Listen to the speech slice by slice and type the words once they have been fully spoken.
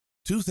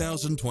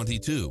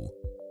2022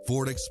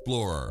 Ford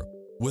Explorer.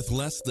 With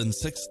less than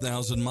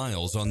 6,000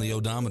 miles on the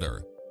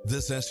odometer,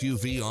 this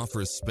SUV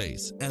offers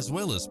space as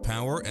well as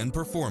power and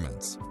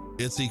performance.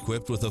 It's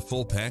equipped with a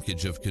full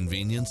package of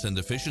convenience and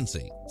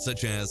efficiency,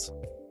 such as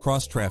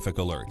cross-traffic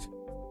alert,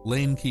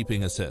 lane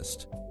keeping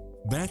assist,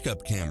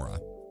 backup camera,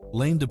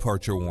 lane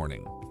departure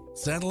warning,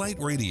 satellite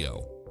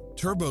radio,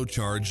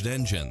 turbocharged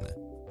engine,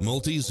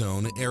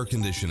 multi-zone air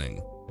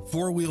conditioning,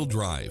 four-wheel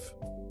drive,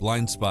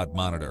 blind spot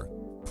monitor,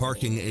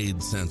 parking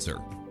aid sensor.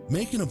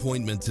 Make an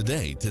appointment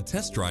today to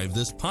test drive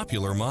this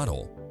popular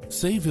model.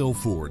 Sayville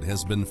Ford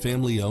has been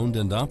family-owned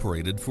and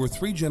operated for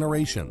 3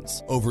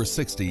 generations, over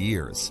 60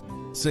 years.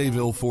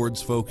 Sayville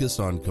Ford's focus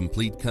on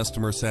complete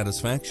customer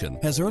satisfaction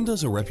has earned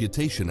us a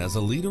reputation as a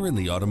leader in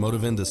the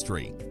automotive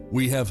industry.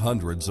 We have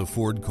hundreds of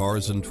Ford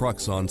cars and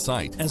trucks on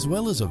site, as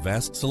well as a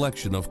vast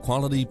selection of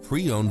quality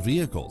pre-owned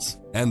vehicles.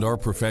 And our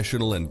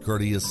professional and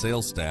courteous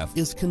sales staff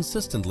is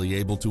consistently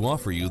able to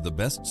offer you the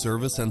best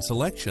service and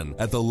selection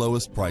at the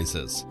lowest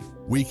prices.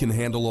 We can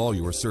handle all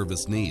your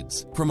service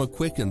needs, from a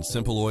quick and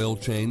simple oil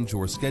change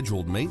or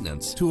scheduled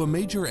maintenance to a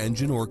major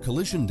engine or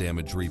collision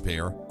damage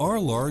repair. Our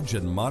large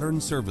and modern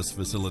service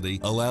facility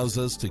allows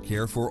us to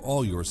care for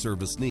all your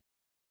service needs.